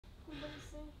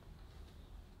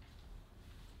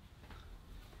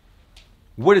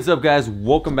What is up, guys?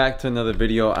 Welcome back to another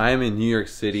video. I am in New York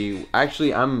City.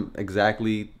 Actually, I'm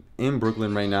exactly in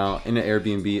Brooklyn right now in an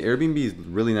Airbnb. Airbnb is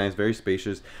really nice, very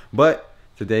spacious, but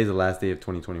today is the last day of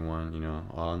 2021, you know,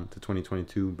 on to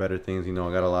 2022, better things. You know,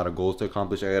 I got a lot of goals to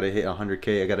accomplish. I gotta hit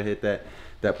 100K. I gotta hit that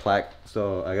plaque.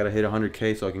 So I gotta hit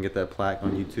 100K so I can get that plaque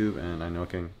on YouTube, and I know I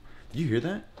can. Did you hear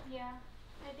that? Yeah,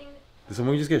 I think. Did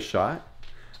someone just get shot?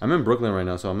 I'm in Brooklyn right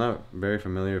now, so I'm not very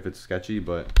familiar if it's sketchy,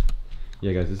 but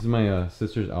yeah, guys, this is my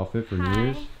sister's outfit for New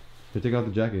Year's. Here, take out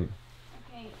the jacket.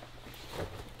 Okay.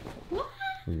 What?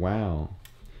 Wow.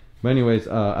 But anyways,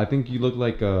 I think you look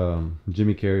like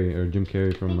Jim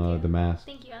Carrey from The Mask.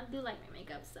 Thank you. I do like my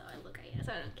makeup, so I look like it,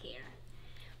 so I don't care.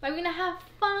 But we're gonna have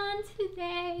fun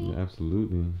today. Yeah,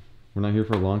 absolutely. We're not here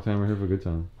for a long time. We're here for a good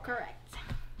time. Correct.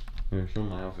 Here, show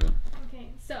my outfit. Okay,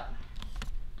 so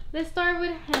let's start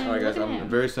with him. All right, guys. Look at I'm him.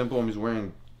 very simple. I'm just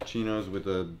wearing chinos with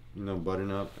a button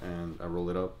up, and I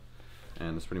roll it up,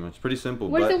 and it's pretty simple.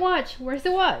 Where's the watch? Where's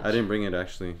the watch? I didn't bring it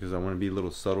actually because I want to be a little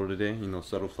subtle today. You know,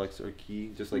 subtle flex are key,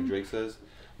 just like Drake says.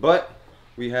 But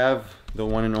we have the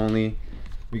one and only.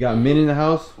 We got Min in the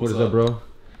house. What is up, bro?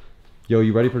 Yo,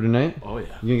 you ready for tonight? Oh yeah.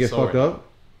 You gonna get fucked up?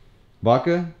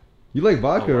 Vodka? You like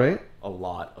vodka, right? A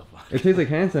lot of vodka. It tastes like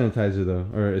hand sanitizer though,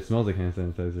 or it smells like hand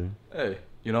sanitizer. Hey,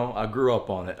 you know, I grew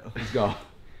up on it. Let's go.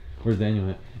 Where's Daniel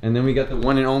at? And then we got the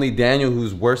one and only Daniel,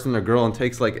 who's worse than a girl and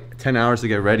takes like 10 hours to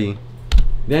get ready.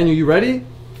 Daniel, you ready?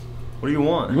 What do you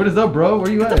want? What is up, bro? Where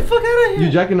you at? Get the fuck out of here!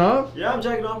 You jacking off? Yeah, I'm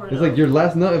jacking off right now. It's like your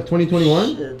last nut of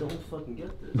 2021? Shit, don't fucking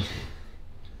get this.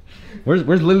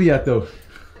 Where's Lily at though?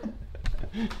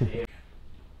 Okay,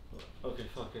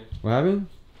 fuck it. What happened?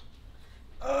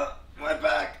 My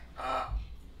back.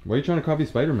 Why are you trying to copy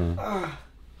Spider-Man?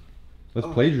 That's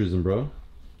plagiarism, bro.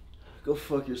 Go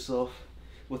fuck yourself.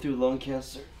 With your lung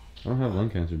cancer. I don't have lung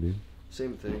cancer, dude.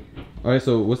 Same thing. All right,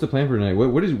 so what's the plan for tonight?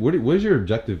 What is your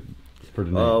objective for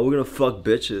tonight? We're gonna fuck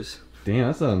bitches. Damn,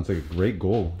 that sounds like a great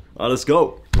goal. Let's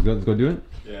go. Let's go do it.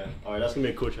 Yeah. All right, that's gonna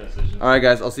be a cool transition. All right,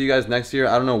 guys. I'll see you guys next year.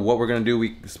 I don't know what we're gonna do.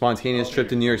 We spontaneous trip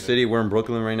to New York City. We're in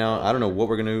Brooklyn right now. I don't know what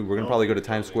we're gonna do. We're gonna probably go to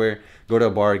Times Square, go to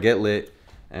a bar, get lit,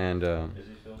 and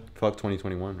fuck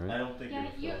 2021, right? I don't think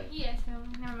Yeah, he is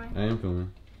filming. Never mind. I am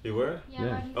filming. You were?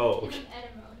 Yeah. Oh, okay. okay.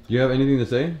 Do you have anything to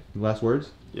say? Last words?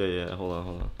 Yeah. Hold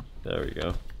on. There we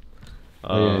go.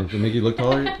 Oh, yeah, to make you look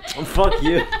taller. Fuck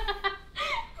you. What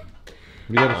do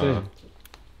you gotta say?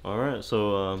 All right.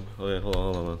 So okay, hold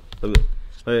on.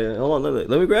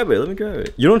 Let me grab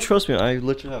it. You don't trust me? I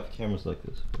literally have cameras like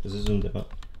this. Is it zoomed out?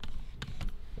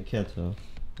 I can't tell.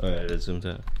 All right, it's zoomed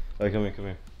out. All right, come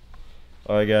here.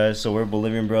 All right, guys. So we're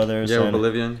Bolivian brothers. Yeah, we're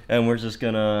Bolivian. And we're just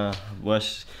gonna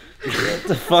What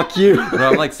the fuck you? Bro,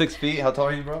 I'm like 6 feet. How tall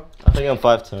are you, bro? I think I'm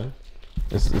 5'10".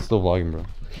 It's still vlogging, bro.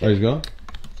 Alright, go.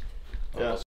 Yeah.